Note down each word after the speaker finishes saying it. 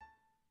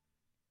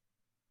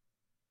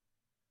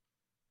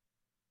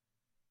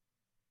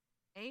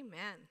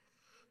Amen.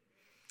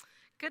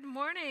 Good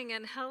morning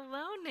and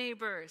hello,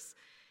 neighbors.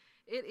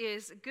 It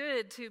is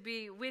good to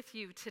be with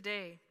you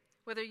today,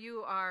 whether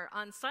you are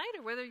on site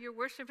or whether you're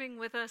worshiping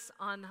with us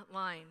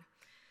online.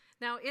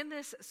 Now, in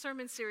this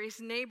sermon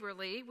series,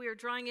 Neighborly, we are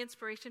drawing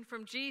inspiration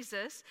from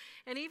Jesus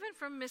and even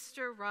from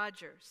Mr.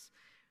 Rogers.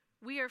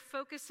 We are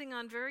focusing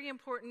on very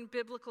important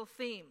biblical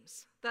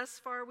themes. Thus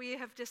far, we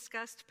have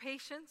discussed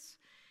patience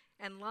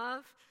and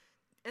love,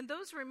 and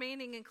those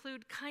remaining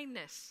include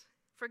kindness,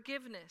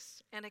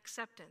 forgiveness, and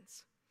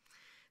acceptance.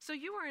 So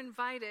you are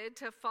invited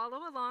to follow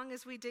along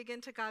as we dig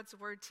into God's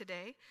Word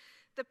today.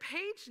 The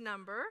page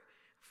number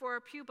for our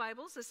pew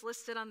Bibles is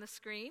listed on the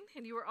screen,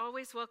 and you are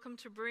always welcome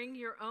to bring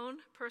your own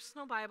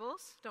personal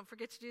Bibles. Don't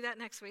forget to do that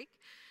next week.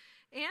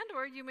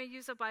 Or you may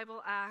use a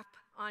Bible app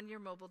on your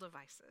mobile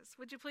devices.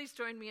 Would you please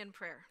join me in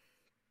prayer?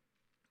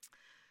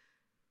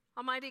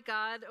 Almighty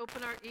God,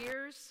 open our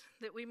ears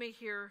that we may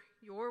hear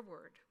your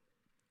word.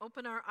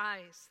 Open our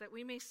eyes that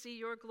we may see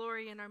your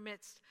glory in our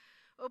midst.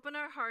 Open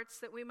our hearts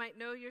that we might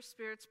know your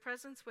Spirit's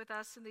presence with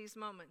us in these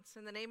moments.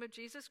 In the name of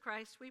Jesus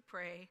Christ we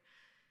pray.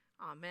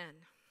 Amen.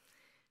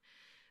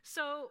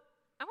 So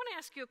I want to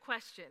ask you a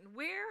question.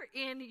 Where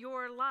in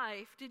your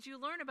life did you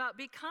learn about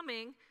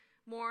becoming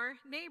more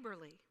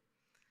neighborly?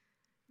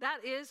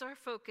 That is our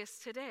focus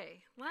today.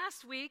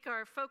 Last week,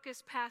 our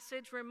focus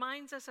passage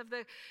reminds us of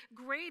the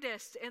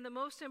greatest and the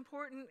most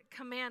important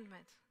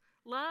commandment.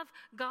 Love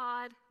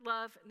God,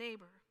 love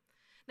neighbor.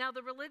 Now,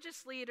 the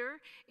religious leader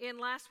in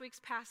last week's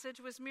passage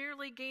was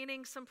merely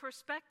gaining some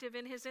perspective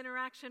in his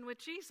interaction with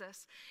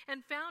Jesus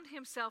and found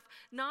himself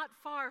not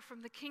far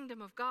from the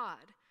kingdom of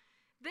God.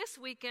 This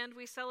weekend,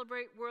 we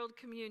celebrate World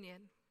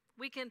Communion.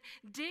 We can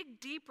dig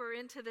deeper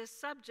into this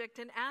subject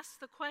and ask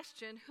the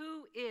question,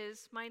 who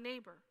is my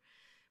neighbor?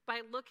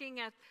 By looking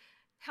at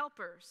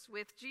helpers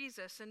with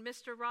Jesus and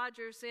Mr.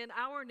 Rogers in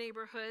our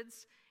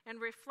neighborhoods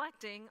and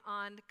reflecting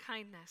on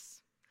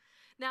kindness.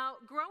 Now,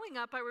 growing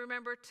up, I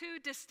remember two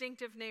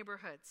distinctive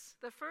neighborhoods.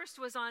 The first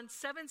was on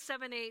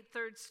 778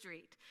 3rd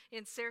Street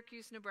in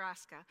Syracuse,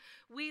 Nebraska.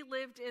 We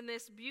lived in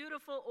this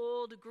beautiful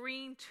old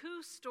green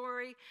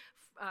 2-story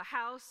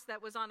house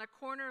that was on a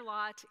corner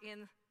lot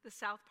in the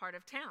south part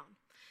of town.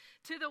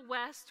 To the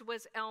west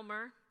was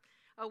Elmer,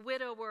 a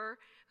widower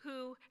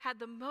who had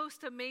the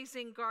most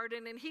amazing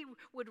garden, and he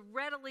would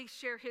readily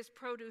share his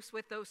produce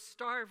with those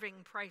starving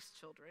Price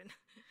children.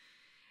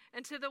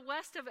 And to the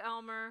west of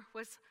Elmer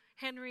was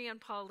Henry and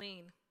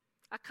Pauline,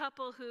 a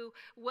couple who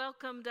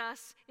welcomed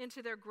us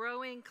into their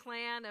growing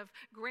clan of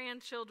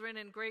grandchildren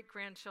and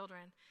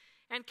great-grandchildren.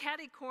 And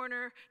catty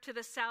corner to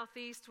the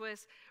southeast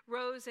was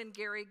Rose and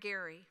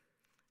Gary.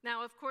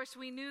 Now, of course,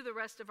 we knew the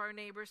rest of our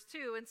neighbors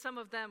too, and some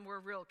of them were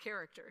real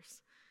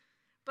characters.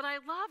 But I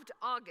loved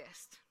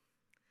August.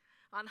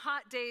 On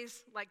hot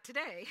days like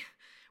today,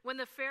 when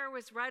the fair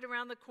was right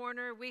around the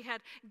corner, we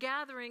had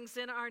gatherings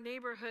in our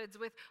neighborhoods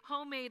with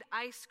homemade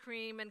ice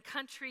cream and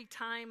country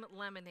time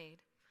lemonade.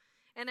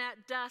 And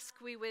at dusk,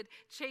 we would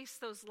chase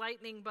those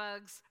lightning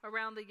bugs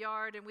around the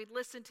yard, and we'd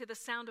listen to the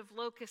sound of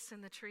locusts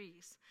in the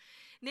trees.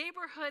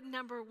 Neighborhood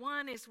number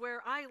 1 is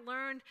where I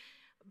learned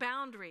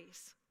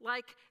boundaries,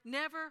 like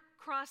never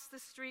cross the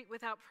street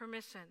without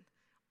permission,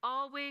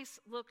 always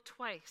look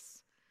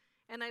twice.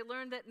 And I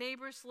learned that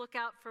neighbors look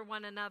out for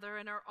one another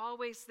and are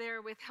always there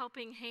with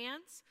helping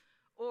hands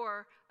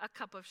or a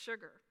cup of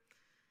sugar.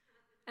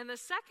 And the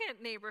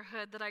second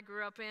neighborhood that I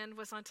grew up in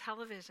was on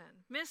television,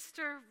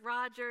 Mr.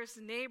 Rogers'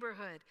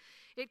 Neighborhood.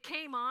 It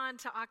came on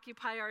to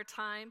occupy our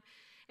time,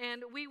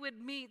 and we would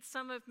meet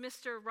some of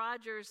Mr.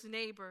 Rogers'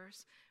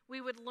 neighbors.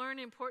 We would learn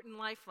important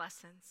life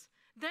lessons.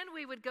 Then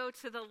we would go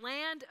to the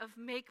land of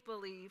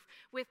make-believe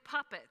with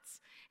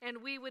puppets,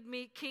 and we would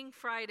meet King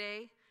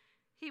Friday.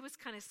 He was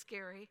kind of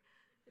scary.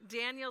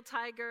 Daniel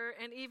Tiger,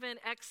 and even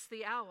X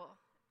the Owl.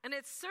 And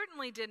it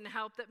certainly didn't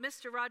help that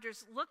Mr.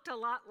 Rogers looked a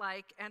lot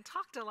like and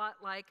talked a lot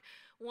like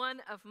one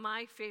of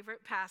my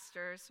favorite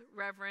pastors,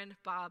 Reverend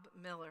Bob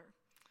Miller.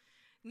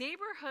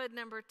 Neighborhood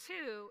number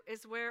 2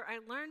 is where I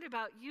learned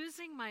about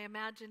using my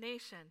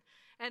imagination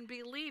and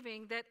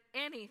believing that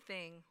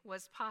anything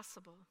was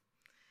possible.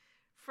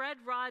 Fred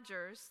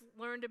Rogers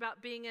learned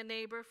about being a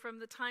neighbor from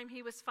the time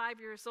he was 5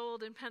 years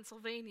old in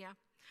Pennsylvania.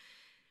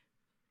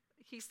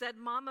 He said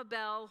Mama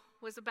Bell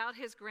was about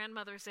his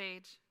grandmother's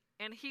age,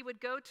 and he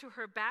would go to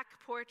her back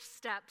porch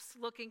steps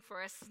looking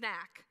for a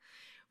snack.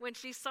 When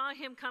she saw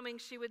him coming,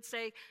 she would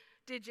say,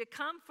 "Did you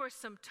come for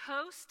some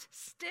toast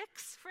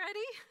sticks,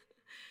 Freddie?"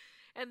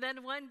 And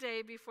then one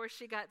day, before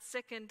she got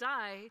sick and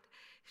died,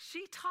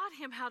 she taught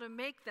him how to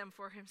make them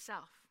for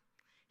himself.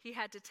 He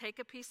had to take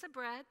a piece of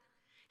bread,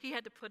 he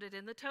had to put it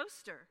in the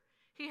toaster.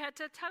 He had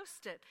to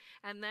toast it,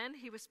 and then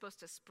he was supposed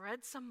to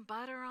spread some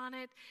butter on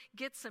it,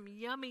 get some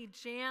yummy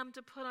jam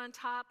to put on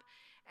top,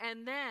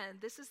 and then,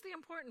 this is the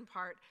important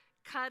part,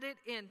 cut it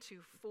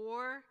into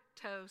 4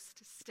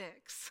 toast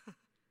sticks.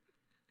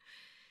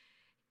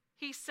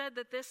 He said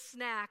that this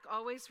snack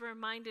always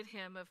reminded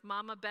him of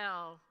Mama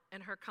Bell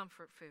and her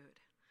comfort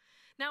food.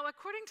 Now,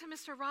 according to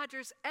Mr.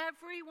 Rogers,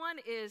 everyone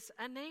is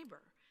a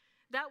neighbor.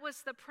 That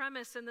was the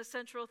premise and the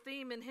central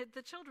theme in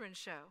the children's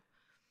show.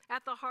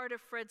 At the heart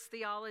of Fred's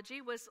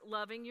theology was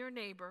loving your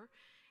neighbor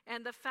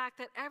and the fact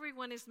that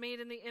everyone is made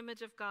in the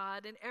image of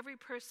God and every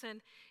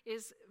person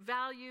is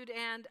valued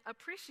and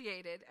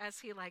appreciated, as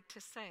he liked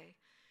to say.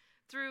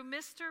 Through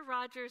Mr.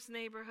 Rogers'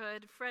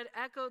 Neighborhood, Fred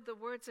echoed the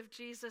words of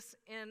Jesus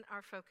in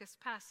our focus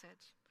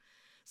passage.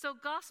 So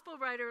gospel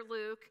writer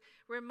Luke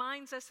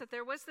reminds us that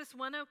there was this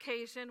one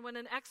occasion when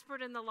an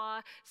expert in the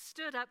law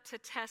stood up to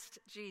test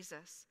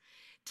Jesus.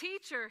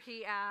 "Teacher,"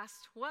 he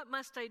asked, "what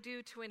must I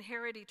do to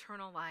inherit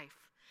eternal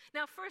life?"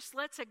 Now, first,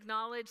 let's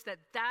acknowledge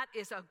that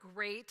is a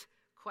great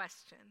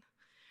question.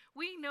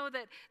 We know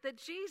that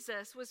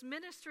Jesus was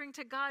ministering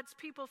to God's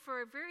people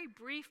for a very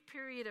brief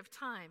period of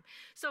time.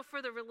 So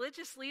for the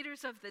religious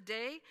leaders of the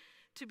day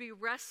to be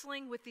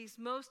wrestling with these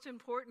most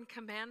important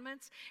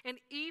commandments and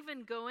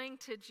even going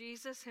to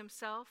Jesus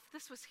himself,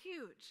 this was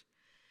huge.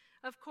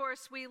 Of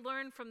course, we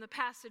learn from the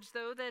passage,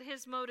 though, that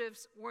his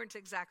motives weren't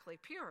exactly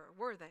pure,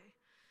 were they?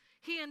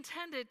 He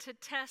intended to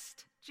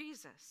test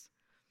Jesus.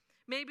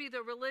 Maybe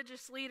the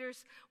religious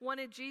leaders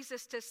wanted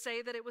Jesus to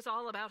say that it was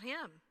all about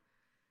him.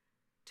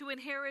 To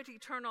inherit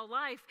eternal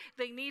life,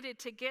 they needed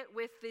to get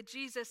with the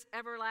Jesus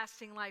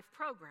Everlasting Life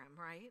program,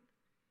 right?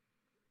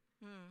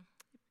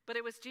 But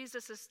it was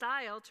Jesus'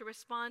 style to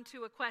respond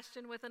to a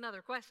question with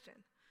another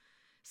question.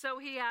 So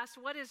he asked,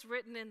 "What is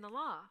written in the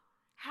law?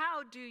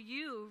 How do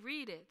you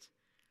read it?"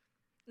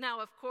 Now,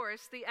 of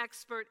course, the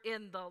expert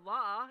in the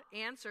law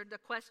answered the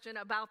question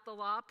about the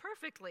law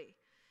perfectly.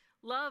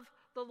 Love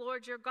the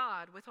Lord your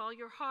God with all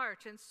your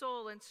heart and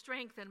soul and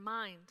strength and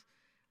mind.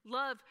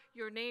 Love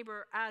your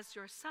neighbor as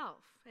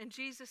yourself. And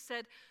Jesus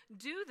said,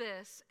 "Do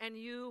this and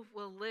you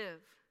will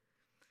live."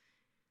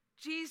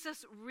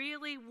 Jesus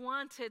really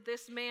wanted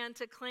this man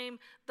to claim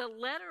the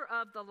letter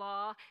of the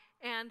law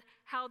and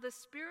how the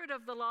spirit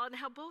of the law and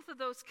how both of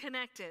those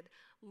connected.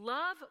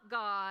 Love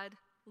God,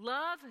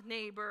 love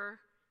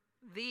neighbor,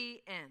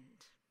 the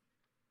end.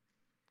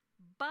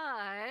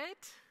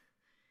 But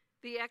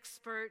the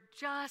expert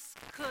just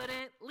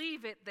couldn't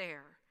leave it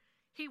there.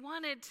 He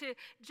wanted to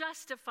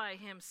justify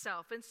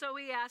himself, and so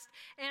he asked,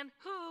 "And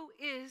who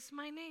is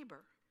my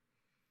neighbor?"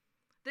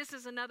 This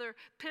is another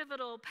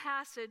pivotal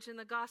passage in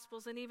the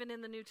Gospels and even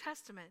in the New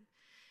Testament.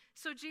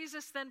 So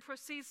Jesus then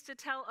proceeds to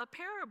tell a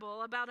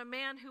parable about a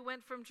man who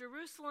went from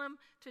Jerusalem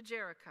to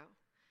Jericho.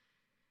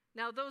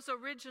 Now, those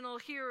original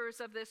hearers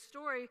of this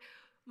story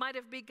might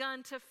have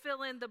begun to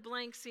fill in the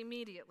blanks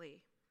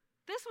immediately.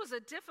 This was a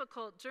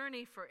difficult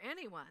journey for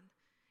anyone.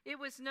 It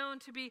was known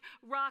to be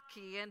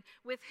rocky and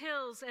with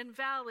hills and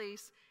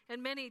valleys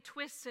and many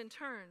twists and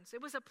turns. It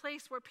was a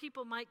place where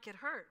people might get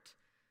hurt.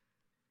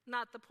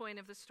 Not the point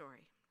of the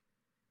story.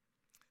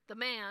 The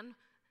man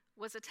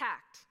was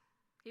attacked.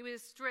 He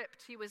was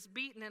stripped. He was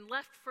beaten and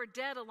left for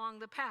dead along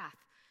the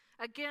path.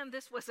 Again,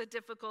 this was a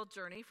difficult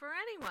journey for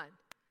anyone.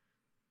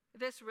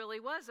 This really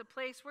was a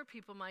place where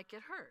people might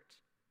get hurt.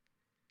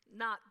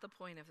 Not the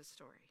point of the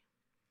story.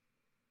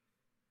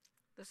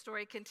 The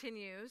story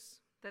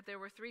continues that there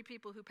were 3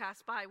 people who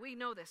passed by. We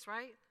know this,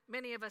 right?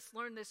 Many of us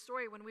learned this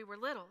story when we were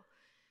little.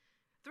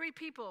 3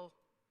 people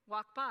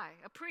walked by,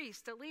 a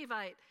priest, a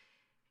Levite,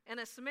 and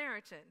a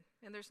Samaritan,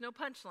 and there's no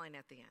punchline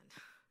at the end.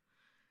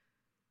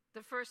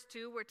 The first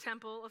 2 were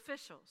temple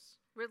officials,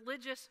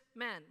 religious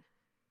men.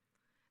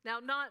 Now,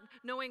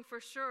 not knowing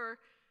for sure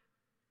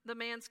the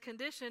man's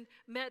condition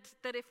meant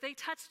that if they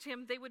touched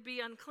him, they would be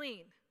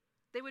unclean.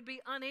 They would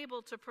be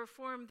unable to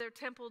perform their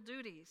temple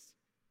duties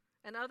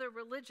and other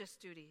religious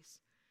duties.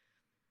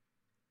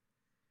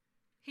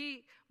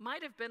 He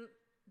might have been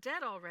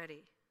dead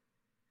already,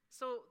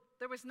 so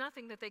there was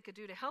nothing that they could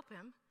do to help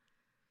him.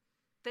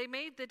 They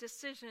made the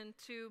decision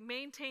to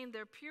maintain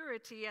their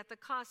purity at the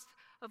cost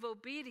of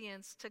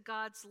obedience to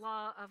God's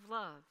law of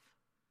love.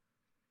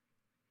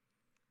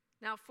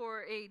 Now,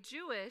 for a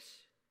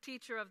Jewish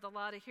teacher of the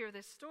law to hear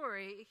this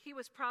story, he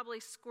was probably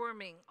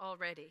squirming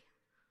already.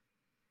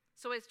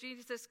 So as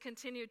Jesus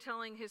continued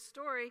telling his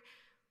story,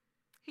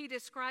 he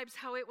describes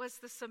how it was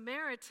the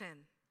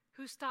Samaritan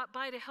who stopped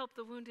by to help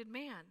the wounded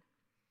man.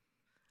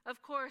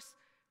 Of course,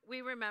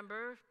 we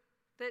remember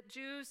that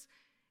Jews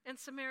and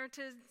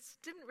Samaritans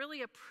didn't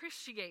really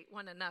appreciate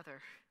one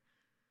another.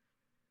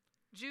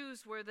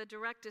 Jews were the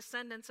direct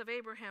descendants of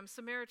Abraham.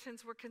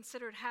 Samaritans were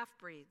considered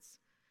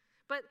half-breeds.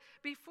 But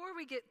before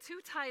we get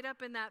too tied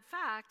up in that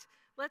fact,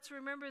 let's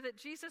remember that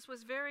Jesus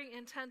was very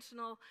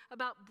intentional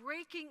about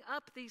breaking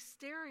up these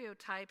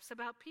stereotypes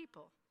about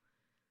people.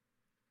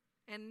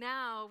 And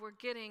now we're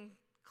getting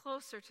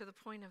closer to the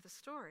point of the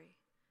story.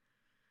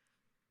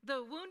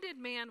 The wounded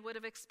man would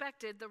have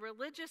expected the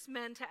religious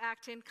men to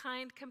act in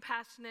kind,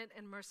 compassionate,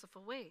 and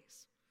merciful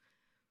ways,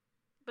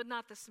 but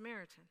not the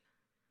Samaritan.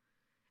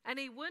 And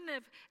he wouldn't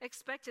have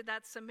expected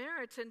that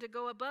Samaritan to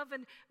go above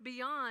and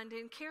beyond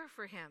and care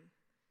for him.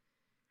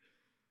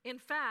 In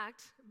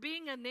fact,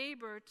 being a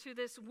neighbor to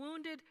this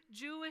wounded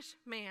Jewish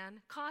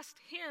man cost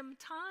him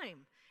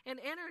time and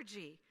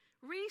energy,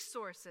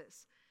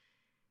 resources,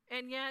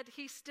 and yet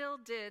he still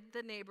did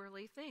the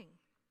neighborly thing.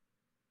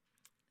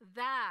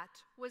 That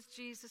was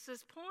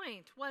Jesus'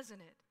 point,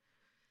 wasn't it?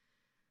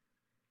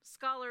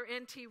 Scholar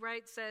N.T.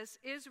 Wright says,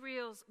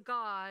 Israel's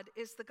God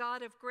is the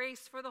God of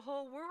grace for the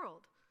whole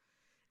world,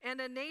 and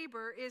a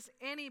neighbor is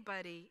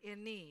anybody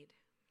in need.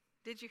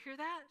 Did you hear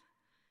that?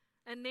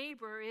 A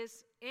neighbor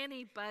is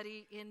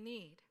anybody in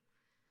need.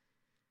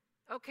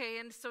 Okay,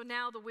 and so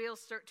now the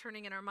wheels start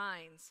turning in our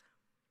minds,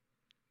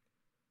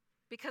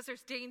 because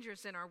there's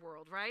dangers in our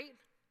world, right?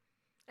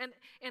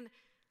 And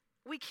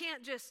we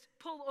can't just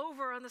pull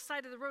over on the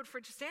side of the road for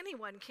just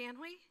anyone,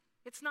 can we?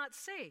 It's not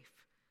safe.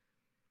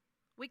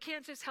 We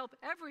can't just help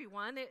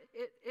everyone.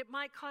 It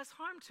might cause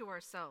harm to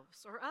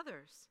ourselves or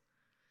others.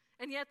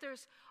 And yet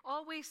there's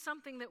always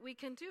something that we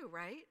can do,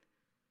 right?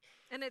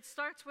 And it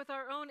starts with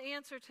our own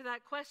answer to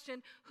that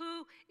question,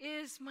 who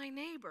is my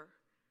neighbor?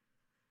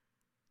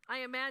 I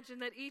imagine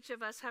that each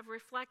of us have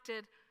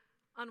reflected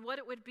on what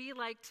it would be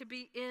like to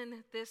be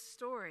in this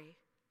story.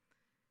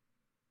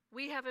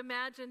 We have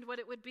imagined what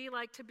it would be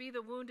like to be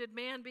the wounded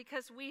man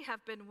because we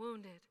have been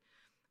wounded,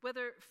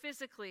 whether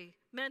physically,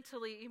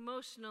 mentally,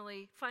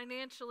 emotionally,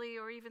 financially,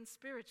 or even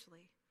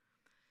spiritually.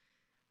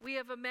 We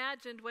have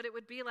imagined what it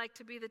would be like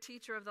to be the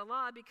teacher of the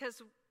law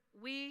because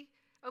we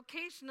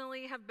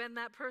occasionally have been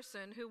that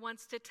person who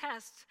wants to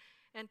test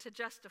and to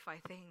justify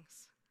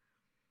things.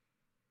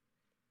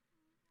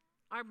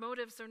 Our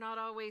motives are not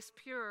always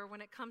pure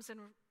when it comes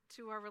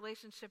into our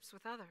relationships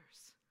with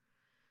others.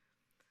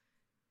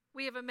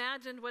 We have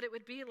imagined what it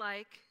would be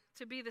like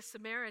to be the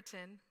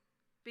Samaritan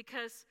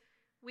because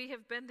we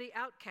have been the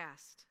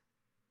outcast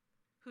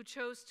who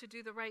chose to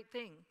do the right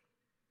thing,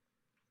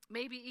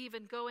 maybe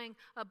even going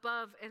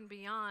above and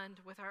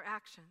beyond with our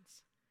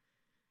actions.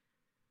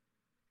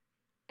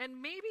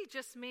 And maybe,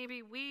 just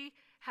maybe, we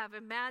have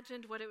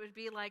imagined what it would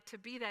be like to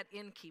be that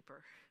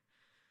innkeeper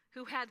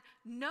who had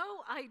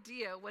no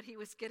idea what he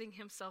was getting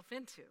himself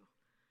into.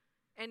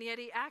 And yet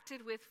he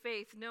acted with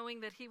faith, knowing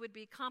that he would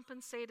be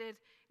compensated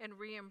and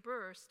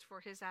reimbursed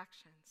for his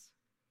actions.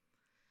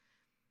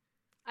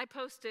 I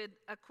posted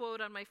a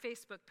quote on my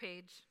Facebook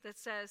page that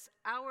says,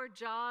 "Our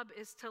job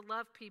is to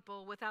love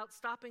people without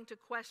stopping to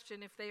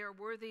question if they are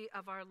worthy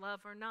of our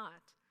love or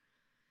not."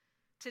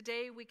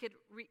 Today, we could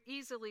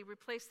easily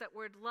replace that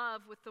word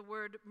love with the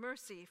word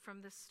mercy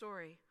from this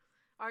story.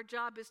 Our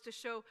job is to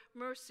show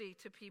mercy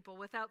to people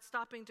without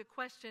stopping to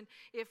question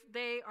if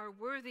they are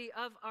worthy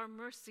of our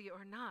mercy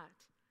or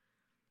not.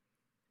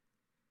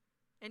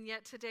 And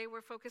yet today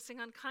we're focusing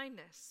on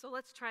kindness, so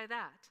let's try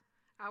that.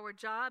 Our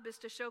job is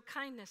to show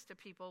kindness to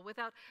people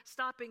without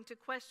stopping to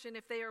question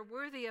if they are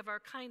worthy of our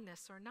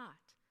kindness or not.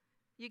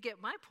 You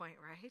get my point,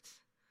 right?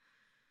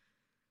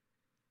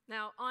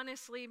 Now,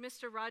 honestly,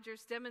 Mr.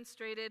 Rogers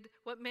demonstrated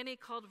what many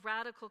called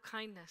radical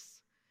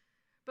kindness.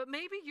 But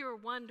maybe you're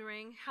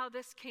wondering how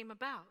this came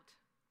about.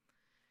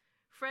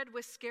 Fred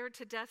was scared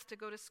to death to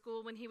go to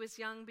school when he was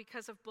young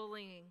because of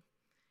bullying.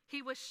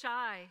 He was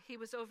shy, he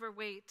was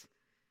overweight,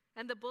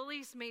 and the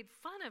bullies made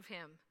fun of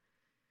him.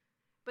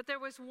 But there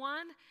was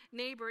one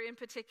neighbor in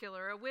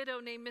particular, a widow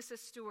named Mrs.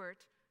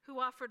 Stewart, who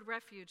offered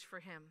refuge for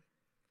him.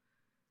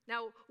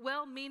 Now,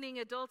 well-meaning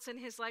adults in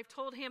his life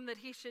told him that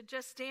he should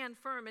just stand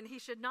firm and he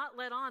should not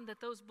let on that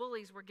those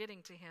bullies were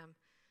getting to him.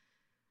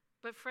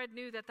 But Fred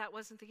knew that that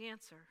wasn't the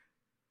answer.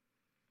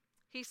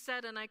 He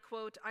said, and I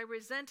quote, "I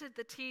resented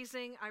the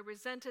teasing, I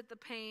resented the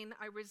pain,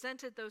 I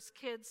resented those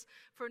kids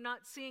for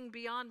not seeing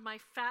beyond my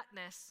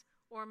fatness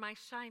or my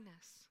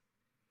shyness."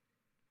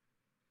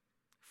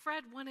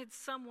 Fred wanted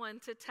someone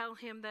to tell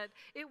him that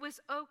it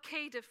was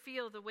okay to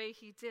feel the way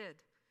he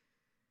did.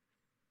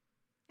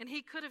 And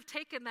he could have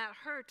taken that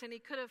hurt and he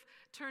could have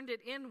turned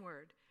it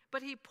inward,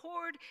 but he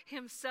poured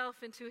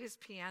himself into his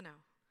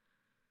piano.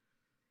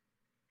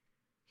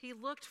 He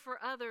looked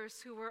for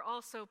others who were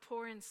also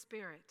poor in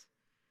spirit.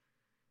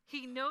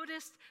 He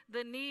noticed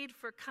the need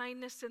for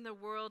kindness in the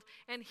world,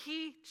 and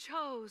he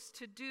chose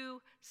to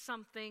do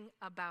something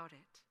about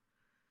it.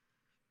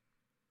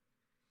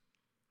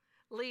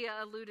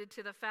 Leah alluded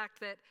to the fact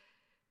that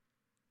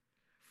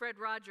Fred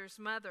Rogers'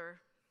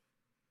 mother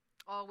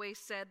always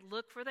said,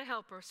 "Look for the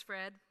helpers,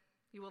 Fred.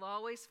 You will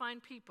always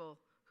find people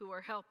who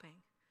are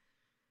helping."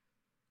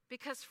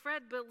 Because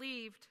Fred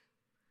believed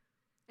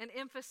and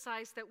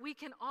emphasized that we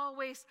can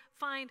always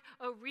find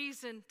a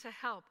reason to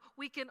help.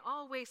 We can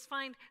always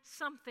find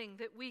something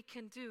that we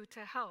can do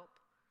to help.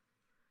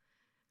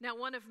 Now,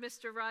 one of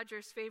Mr.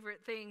 Rogers'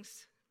 favorite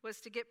things was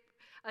to get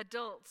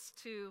adults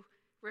to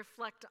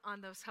reflect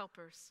on those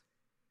helpers,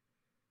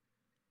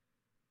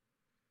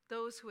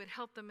 those who had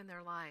helped them in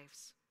their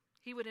lives.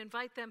 He would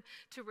invite them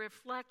to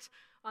reflect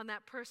on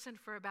that person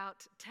for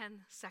about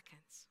 10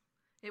 seconds.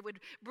 It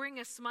would bring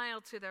a smile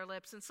to their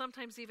lips and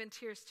sometimes even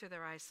tears to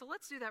their eyes. So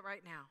let's do that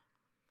right now.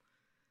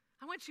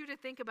 I want you to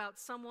think about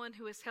someone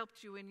who has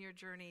helped you in your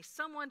journey,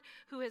 someone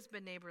who has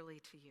been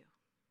neighborly to you.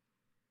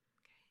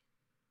 Okay.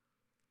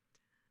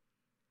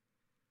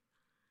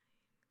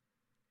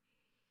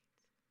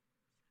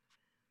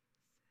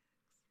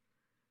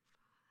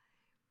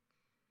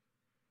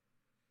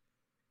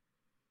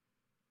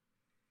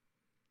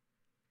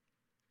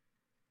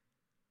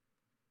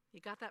 10, 9, 8, 7, 6, 5. You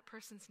got that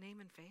person's name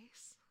and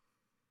face?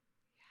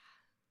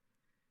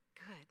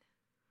 Yeah. Good.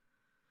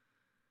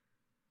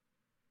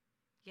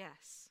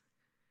 Yes.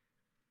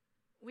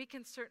 We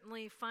can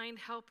certainly find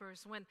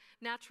helpers when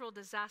natural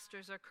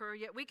disasters occur,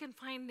 yet we can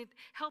find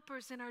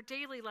helpers in our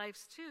daily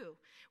lives too.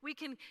 We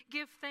can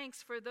give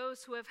thanks for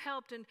those who have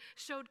helped and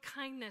showed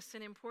kindness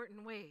in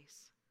important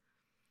ways.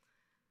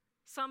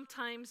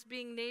 Sometimes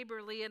being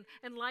neighborly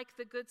and like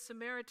the Good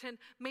Samaritan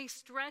may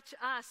stretch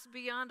us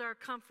beyond our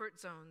comfort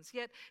zones,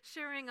 yet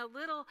sharing a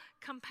little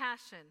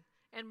compassion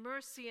and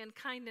mercy and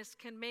kindness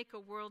can make a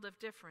world of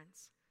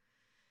difference.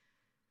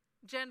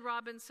 Jen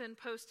Robinson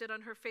posted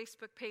on her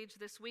Facebook page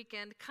this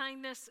weekend,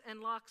 "Kindness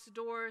unlocks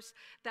doors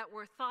that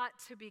were thought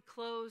to be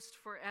closed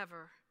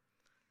forever."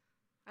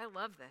 I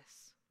love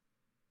this.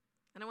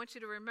 And I want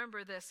you to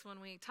remember this when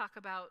we talk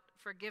about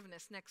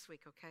forgiveness next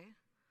week, okay?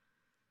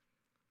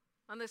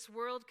 On this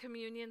World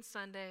Communion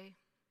Sunday,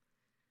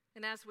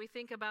 and as we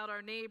think about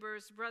our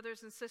neighbors,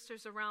 brothers and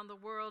sisters around the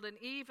world, and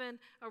even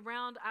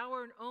around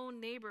our own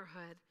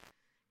neighborhood,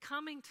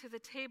 coming to the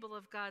table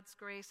of God's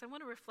grace, I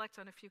want to reflect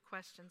on a few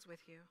questions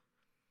with you.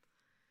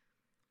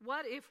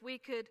 What if we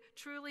could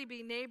truly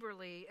be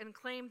neighborly and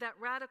claim that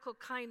radical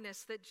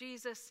kindness that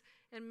Jesus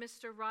and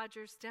Mr.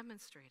 Rogers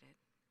demonstrated?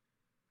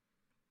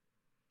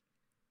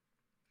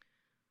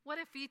 What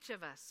if each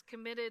of us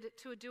committed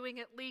to doing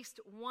at least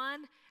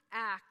one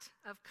act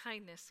of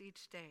kindness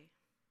each day?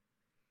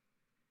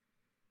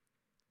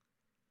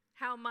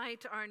 How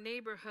might our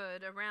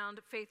neighborhood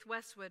around Faith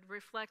Westwood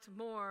reflect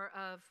more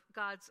of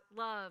God's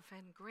love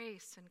and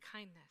grace and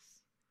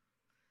kindness?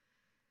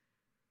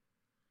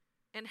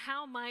 And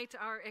how might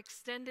our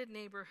extended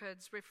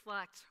neighborhoods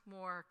reflect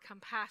more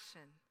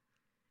compassion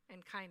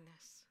and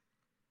kindness?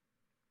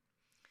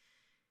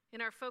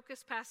 In our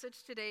focus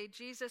passage today,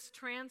 Jesus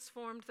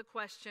transformed the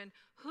question,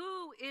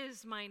 "Who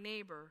is my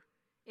neighbor?"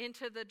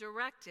 into the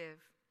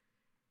directive,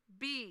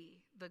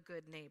 "Be the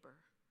good neighbor."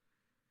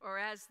 Or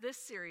as this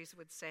series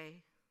would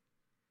say,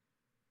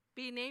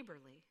 be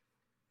neighborly.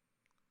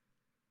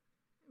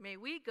 May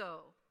we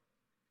go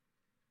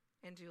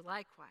and do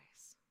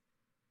likewise.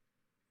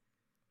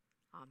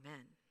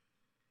 Amen.